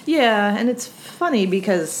buddies. Yeah, and it's funny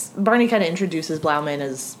because Barney kind of introduces Blauman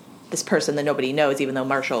as this person that nobody knows, even though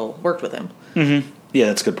Marshall worked with him. Mm-hmm. Yeah,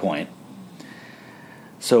 that's a good point.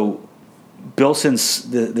 So,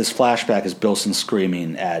 this flashback is Bilson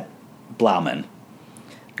screaming at Blauman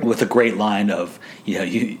with a great line of,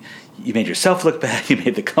 you made yourself look bad, you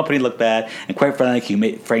made the company look bad, and quite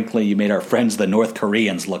frankly, you made our friends the North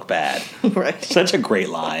Koreans look bad. Right. Such a great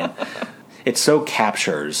line. It so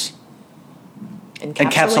encapsulates.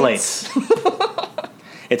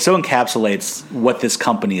 It so encapsulates what this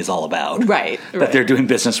company is all about. Right. That they're doing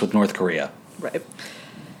business with North Korea. Right.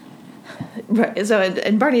 Right. So,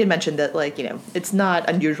 and Barney had mentioned that, it's not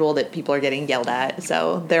unusual that people are getting yelled at.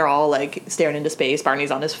 So they're all, staring into space.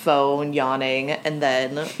 Barney's on his phone, yawning, and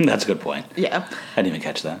then... That's a good point. Yeah. I didn't even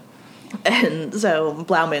catch that. And so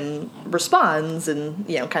Blauman responds and,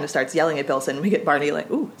 kind of starts yelling at Bilson. We get Barney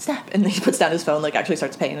ooh, snap. And then he puts down his phone, actually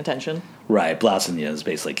starts paying attention. Right. Blauman, is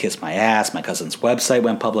basically, kiss my ass. My cousin's website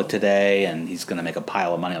went public today, and he's going to make a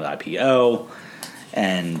pile of money on the IPO.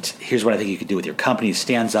 And here's what I think you could do with your company. He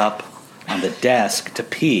stands up on the desk to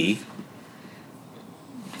pee.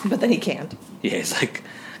 But then he can't. Yeah, he's like,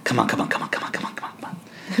 come on.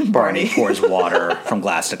 Barney pours water from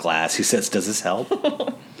glass to glass. He says, does this help?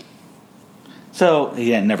 So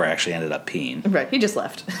he never actually ended up peeing. Right, he just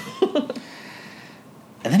left.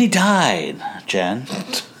 And then he died, Jen.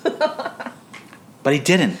 But he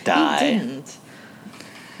didn't die. He didn't.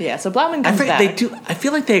 Yeah, so Blauman comes back. I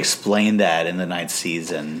feel like they explained that in the 9th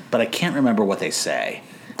season, but I can't remember what they say.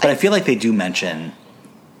 But I feel like they do mention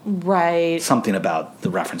something about the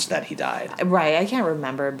reference that he died. Right, I can't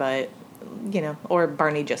remember, but, or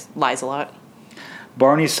Barney just lies a lot.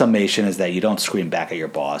 Barney's summation is that you don't scream back at your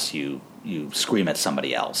boss, you scream at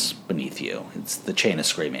somebody else beneath you. It's the chain of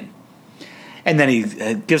screaming. And then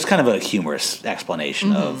he gives kind of a humorous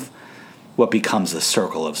explanation of what becomes the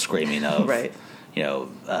circle of screaming of, right.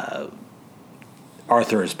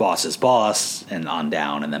 Arthur's boss's boss and on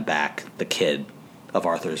down, and then back the kid of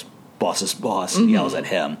Arthur's boss's boss yells at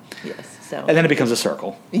him. Yes. So. And then it becomes a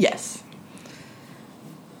circle. Yes.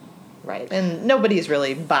 Right. And nobody's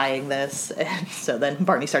really buying this. And so then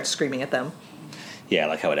Barney starts screaming at them. Yeah, I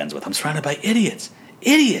like how it ends with, I'm surrounded by idiots.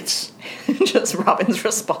 Idiots! Just Robin's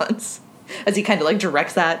response. As he kind of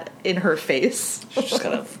directs that in her face. She just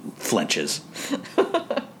kind of flinches.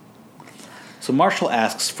 So Marshall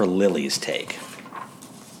asks for Lily's take.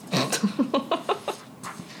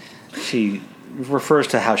 She refers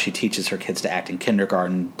to how she teaches her kids to act in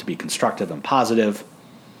kindergarten, to be constructive and positive.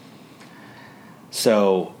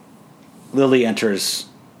 So Lily enters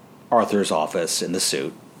Arthur's office in the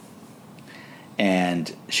suit,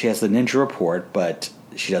 and she has the ninja report, but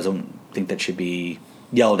she doesn't think that should be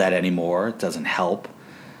yelled at anymore. It doesn't help.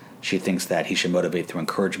 She thinks that he should motivate through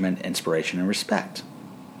encouragement, inspiration, and respect.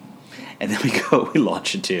 And then we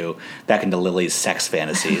launch back into Lily's sex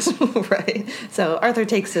fantasies. Right. So Arthur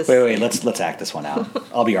takes this. Wait, let's act this one out.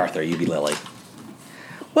 I'll be Arthur, you be Lily.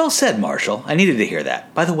 Well said, Marshall. I needed to hear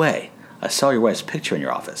that. By the way, I saw your wife's picture in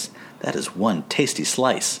your office. That is one tasty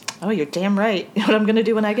slice. Oh, you're damn right. You know what I'm going to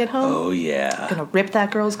do when I get home? Oh, yeah. I'm going to rip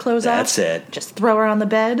that girl's clothes off. That's it. Just throw her on the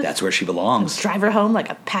bed. That's where she belongs. Drive her home like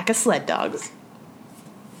a pack of sled dogs.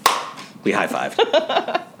 We high-fived.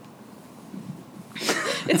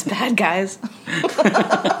 It's bad, guys.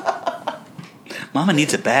 Mama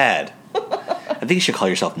needs it bad. I think you should call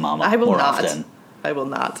yourself Mama I will more not. often. I will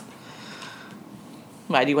not.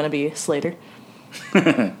 Why, do you want to be Slater?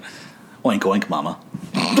 Oink, oink, Mama.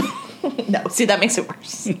 No, see, that makes it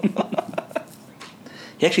worse.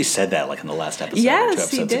 He actually said that like in the last episode Yes, or 2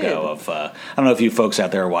 episodes he did. ago. I don't know if you folks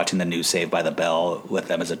out there are watching the new Saved by the Bell with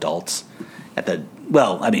them as adults. Some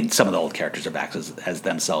of the old characters are back as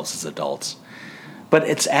themselves as adults. But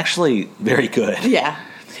it's actually very good. Yeah.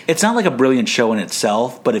 It's not like a brilliant show in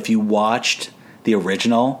itself, but if you watched the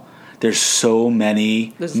original, there's so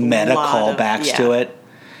many meta callbacks to it.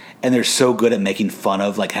 And they're so good at making fun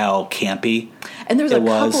of like how campy And there was it a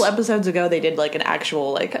couple episodes ago they did like an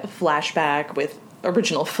actual like flashback with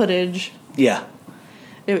original footage. Yeah.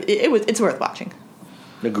 It's worth watching.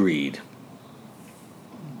 Agreed.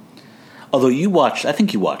 Although I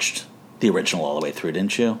think you watched the original all the way through,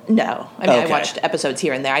 didn't you? No. I mean, Okay. I watched episodes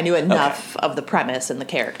here and there. I knew enough of the premise and the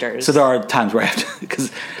characters. So there are times where I have to,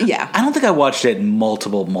 because Yeah. I don't think I watched it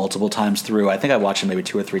multiple times through. I think I watched it maybe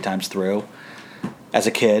 2 or 3 times through as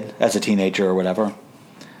a kid, as a teenager or whatever.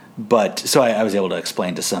 But so I was able to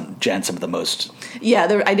explain to Jen some of the most.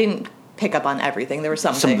 Yeah, I didn't pick up on everything. There were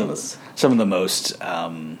some things. Some of the most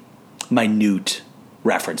minute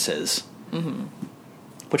references,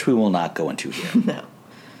 which we will not go into here. No.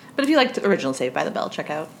 But if you liked the original Saved by the Bell, check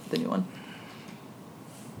out the new one.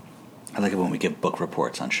 I like it when we give book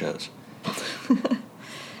reports on shows.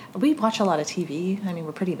 We watch a lot of TV. I mean,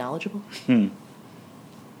 we're pretty knowledgeable.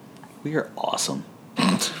 We are awesome.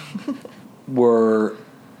 We're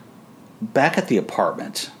back at the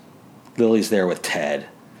apartment. Lily's there with Ted.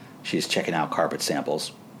 She's checking out carpet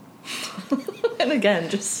samples. And again,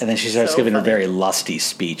 And then she starts giving a very lusty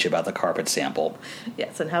speech about the carpet sample.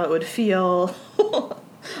 Yes, and how it would feel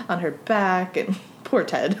on her back. And poor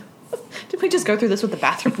Ted. Did we just go through this with the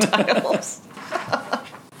bathroom tiles?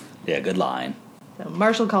 Yeah, good line. So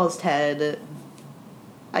Marshall calls Ted.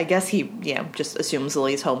 I guess he, just assumes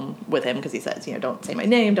Lily's home with him because he says, don't say my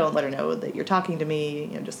name, don't let her know that you're talking to me,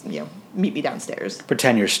 just, meet me downstairs.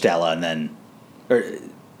 Pretend you're Stella, and then...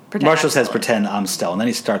 Marshall says, pretend I'm Stella, and then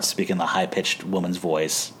he starts speaking the high-pitched woman's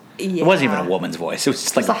voice. Yeah. It wasn't even a woman's voice. It was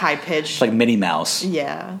just like... a high-pitched. Like Minnie Mouse.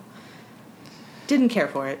 Yeah. Didn't care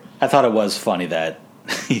for it. I thought it was funny that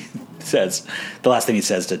he says... The last thing he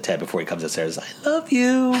says to Ted before he comes upstairs is, I love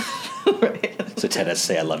you. Right. So Ted has to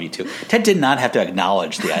say, I love you too. Ted did not have to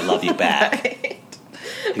acknowledge the I love you back. Right.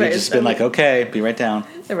 He could just been like, okay, be right down.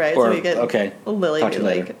 Right, Or, so we get okay, Lily talk be to you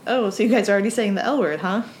like, later. oh, so you guys are already saying the L word,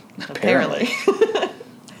 huh? Apparently.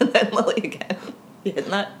 And then Lily again. You hitting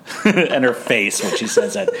that? And her face when she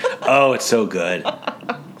says that. Oh, it's so good.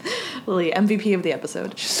 Lily, MVP of the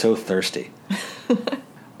episode. She's so thirsty.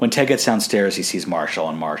 When Ted gets downstairs, he sees Marshall,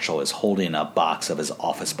 and Marshall is holding a box of his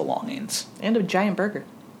office belongings. And a giant burger.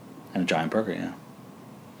 And a giant burger, yeah.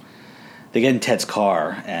 They get in Ted's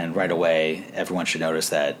car, and right away, everyone should notice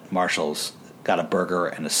that Marshall's got a burger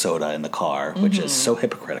and a soda in the car, which is so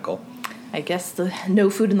hypocritical. I guess the no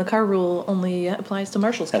food in the car rule only applies to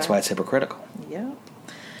Marshall's car. That's why it's hypocritical. Yeah.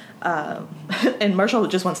 And Marshall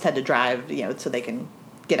just wants Ted to drive, so they can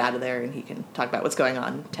get out of there and he can talk about what's going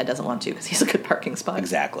on. Ted doesn't want to because he's a good parking spot.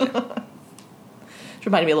 Exactly. Which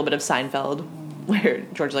reminded me a little bit of Seinfeld, where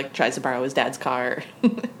George tries to borrow his dad's car.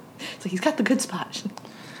 It's like he's got the good spot.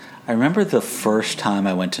 I remember the first time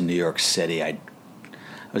I went to New York City. I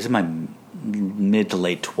was in my mid to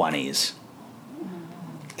late 20s.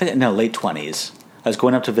 Late 20s. I was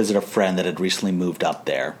going up to visit a friend that had recently moved up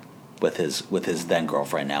there with his then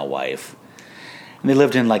girlfriend, now wife. And they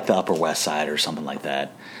lived in like the Upper West Side or something like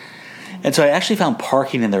that. And so I actually found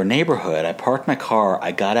parking in their neighborhood. I parked my car.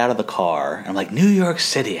 I got out of the car. And I'm like, New York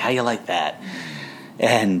City, how you like that?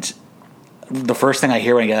 And the first thing I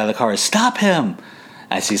hear when I get out of the car is, stop him!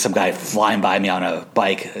 I see some guy flying by me on a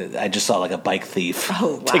bike. I just saw like a bike thief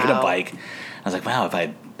taking a bike. I was like, wow, if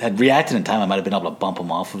I had reacted in time, I might have been able to bump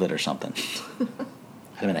him off of it or something. I'd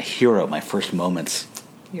have been a hero my first moments.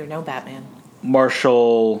 You're no Batman.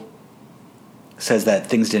 Marshall says that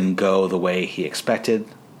things didn't go the way he expected.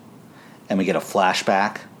 and we get a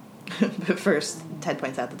flashback. But first, Ted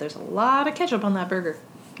points out that there's a lot of ketchup on that burger.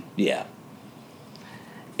 Yeah.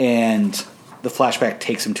 And the flashback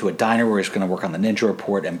takes him to a diner where he's going to work on the Ninja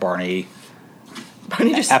Report, and Barney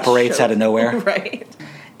just apparates out of nowhere. Right.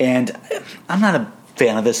 And I'm not a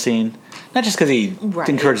fan of this scene. Not just because he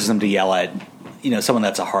encourages him to yell at, someone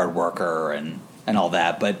that's a hard worker and all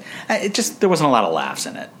that, but there wasn't a lot of laughs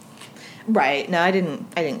in it. Right. No, I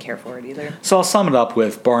didn't care for it either. So I'll sum it up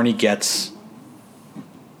with Barney gets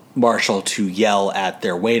Marshall to yell at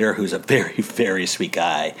their waiter, who's a very, very sweet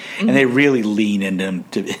guy, and they really lean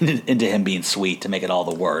into him being sweet to make it all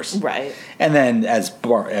the worse. Right. And then as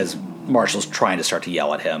Marshall's trying to start to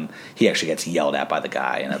yell at him, he actually gets yelled at by the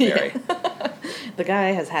guy in a very... The guy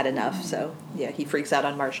has had enough, so yeah, he freaks out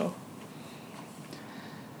on Marshall.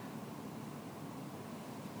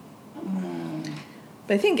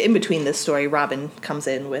 But I think in between this story, Robin comes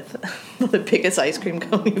in with the biggest ice cream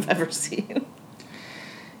cone you've ever seen.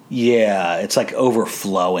 Yeah, it's like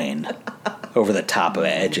overflowing over the top of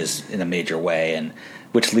edges in a major way, and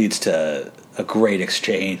which leads to a great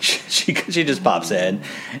exchange. She just pops in,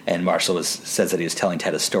 and Marshall says that he was telling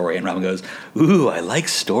Ted a story, and Robin goes, "Ooh, I like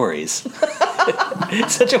stories."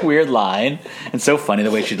 It's such a weird line, and so funny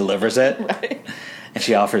the way she delivers it. Right. And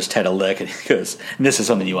she offers Ted a lick, and he goes, and this is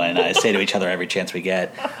something you and I say to each other every chance we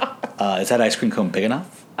get. Is that ice cream cone big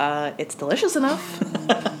enough? It's delicious enough.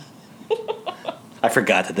 I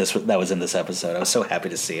forgot that was in this episode. I was so happy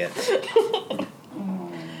to see it.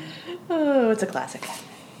 Oh, it's a classic.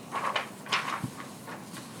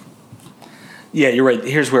 Yeah, you're right.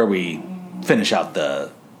 Here's where we finish out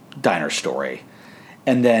the diner story.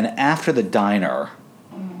 And then after the diner,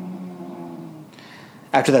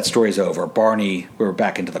 after that story's over, we're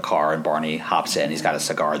back into the car, and Barney hops in. He's got a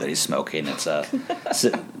cigar that he's smoking. It's a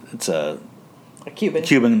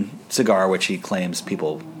Cuban cigar, which he claims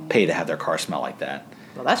people pay to have their car smell like that.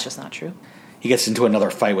 Well, that's just not true. He gets into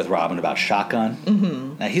another fight with Robin about shotgun.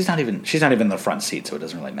 Mm-hmm. Now, she's not even in the front seat, so it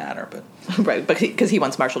doesn't really matter. But right, because he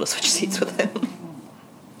wants Marshall to switch seats with him.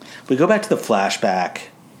 We go back to the flashback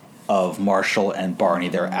of Marshall and Barney.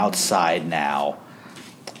 They're outside now.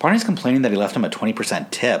 Barney's complaining that he left him a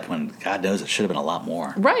 20% tip when God knows it should have been a lot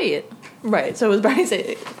more. Right. So it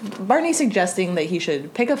was Barney suggesting that he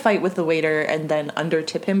should pick a fight with the waiter and then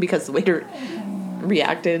undertip him because the waiter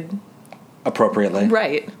reacted appropriately.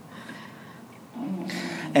 Right.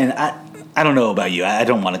 And I don't know about you. I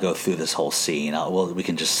don't want to go through this whole scene. We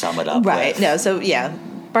can just sum it up. Right. No. So yeah,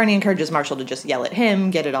 Barney encourages Marshall to just yell at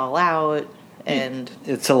him, get it all out, and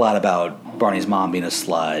it's a lot about Barney's mom being a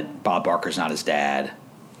slut. Bob Barker's not his dad,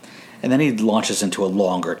 and then he launches into a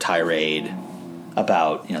longer tirade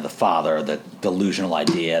about the father, the delusional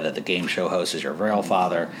idea that the game show host is your real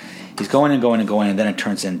father. He's going and going and going, and then it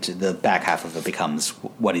turns into the back half of it becomes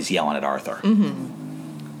what he's yelling at Arthur. Mm-hmm.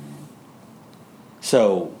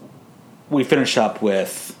 So we finish up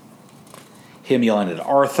with him yelling at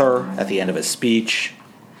Arthur at the end of his speech,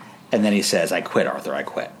 and then he says, "I quit, Arthur, I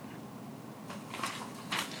quit."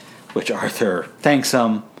 Which Arthur thanks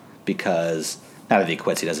him because now that he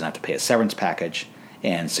quits, he doesn't have to pay a severance package,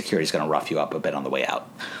 and security's going to rough you up a bit on the way out.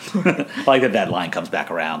 I like that line comes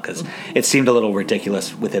back around because it seemed a little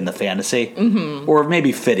ridiculous within the fantasy, or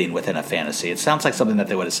maybe fitting within a fantasy. It sounds like something that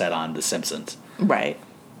they would have said on The Simpsons. Right.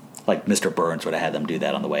 Like Mr. Burns would have had them do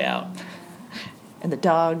that on the way out. And the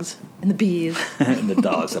dogs and the bees. And the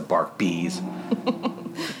dogs that bark bees.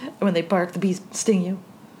 And when they bark, the bees sting you.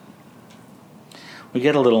 We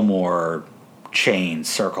get a little more chain,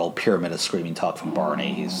 circle, pyramid of screaming talk from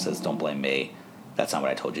Barney. He says, "Don't blame me. That's not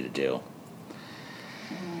what I told you to do."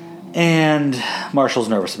 And Marshall's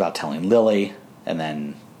nervous about telling Lily, and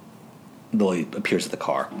then Lily appears at the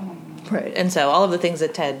car. Right, and so all of the things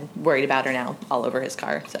that Ted worried about are now all over his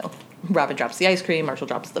car. So Robin drops the ice cream, Marshall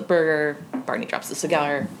drops the burger, Barney drops the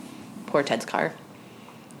cigar. Poor Ted's car.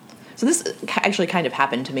 So this actually kind of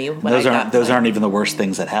happened to me. When those aren't even the worst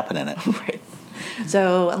things that happen in it. Right.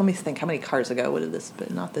 So let me think. How many cars ago would have this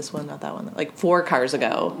been? Not this one, not that one. Like 4 cars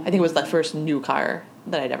ago. I think it was the first new car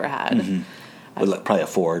that I'd ever had. Mm-hmm. Probably a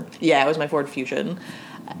Ford. Yeah, it was my Ford Fusion.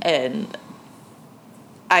 And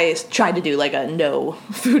I tried to do like a no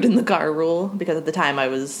food in the car rule because at the time I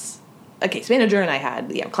was a case manager and I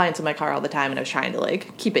had clients in my car all the time and I was trying to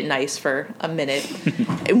like keep it nice for a minute.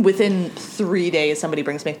 And within 3 days, somebody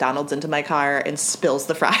brings McDonald's into my car and spills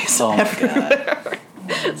the fries everywhere.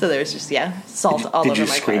 God. So there's just salt all over my car. Did you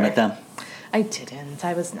scream at them? I didn't.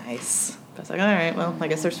 I was nice. I was like, all right, well, I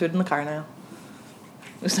guess there's food in the car now.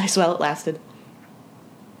 It was nice while it lasted.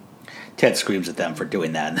 Ted screams at them for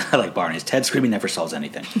doing that. I like Barney's. Ted screaming never solves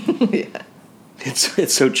anything. Yeah.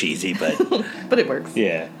 It's so cheesy, but... but it works.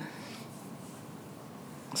 Yeah.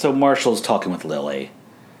 So Marshall's talking with Lily.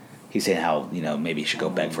 He's saying how, maybe he should go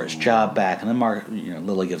beg for his job back. And then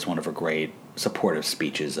Lily gives one of her great supportive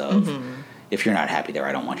speeches of, if you're not happy there,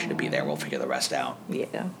 I don't want you to be there. We'll figure the rest out.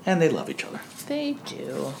 Yeah. And they love each other. They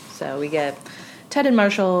do. So we get Ted and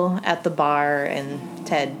Marshall at the bar, and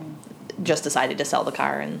Ted just decided to sell the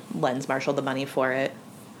car and lends Marshall the money for it.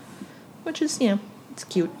 Which is, it's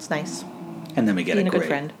cute. It's nice. And then we get Being a a good great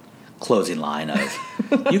friend. closing line of,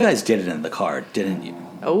 you guys did it in the car, didn't you?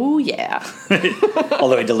 Oh, yeah.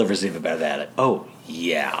 Although he delivers even better than it. Oh,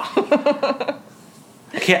 yeah.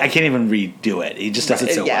 I can't even redo it. He just does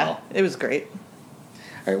it so well. It was great.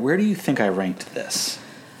 All right, where do you think I ranked this?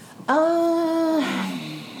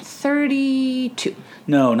 32.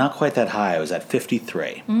 No, not quite that high. I was at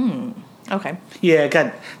 53. Okay.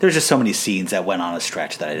 Yeah, there's just so many scenes that went on a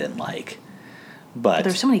stretch that I didn't like. But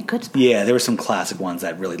there's so many good spots. Yeah, there were some classic ones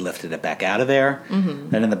that really lifted it back out of there.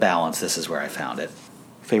 Mm-hmm. And in the balance, this is where I found it.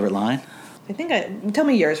 Favorite line? I think tell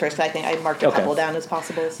me yours first, because I think I marked a couple down as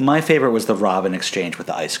possibles. My favorite was the Robin exchange with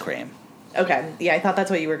the ice cream. Okay, yeah, I thought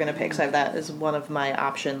that's what you were going to pick, so that is one of my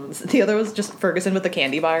options. The other was just Ferguson with the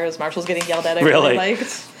candy bars. Marshall's getting yelled at. I really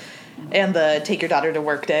liked. And the take your daughter to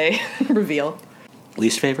work day reveal.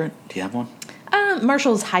 Least favorite? Do you have one?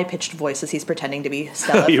 Marshall's high-pitched voice as he's pretending to be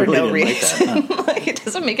Stella for really no reason. Like that, huh? It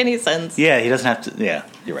doesn't make any sense. Yeah, he doesn't have to. Yeah,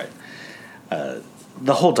 you're right.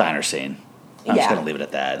 The whole diner scene. I'm just going to leave it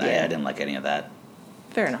at that. Yeah. I didn't like any of that.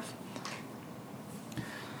 Fair enough.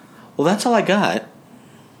 Well, that's all I got.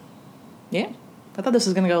 Yeah. I thought this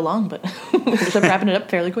was going to go long, but we ended up wrapping it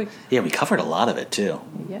up fairly quick. Yeah, we covered a lot of it, too.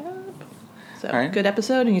 Yep. So, good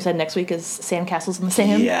episode. And you said next week is Sandcastles in the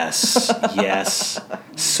Sand? Yes. Yes.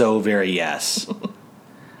 So very yes.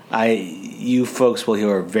 You folks will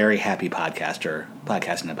hear a very happy podcaster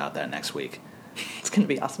podcasting about that next week. It's going to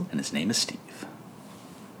be awesome. And his name is Steve.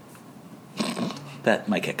 That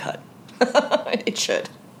might get cut. It should.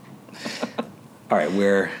 All right,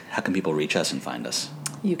 how can people reach us and find us?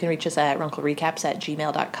 You can reach us at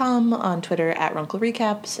runklerecaps@gmail.com, on Twitter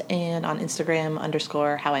 @runklerecaps, and on Instagram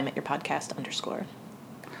 _HowIMetYourPodcast _ Okay.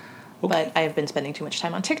 But I have been spending too much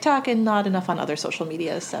time on TikTok and not enough on other social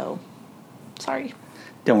media, so sorry.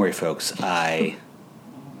 Don't worry, folks. I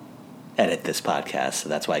edit this podcast, so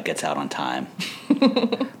that's why it gets out on time.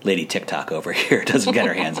 Lady TikTok over here doesn't get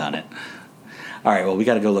her hands on it. All right, well, we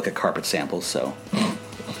got to go look at carpet samples, so.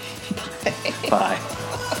 Bye.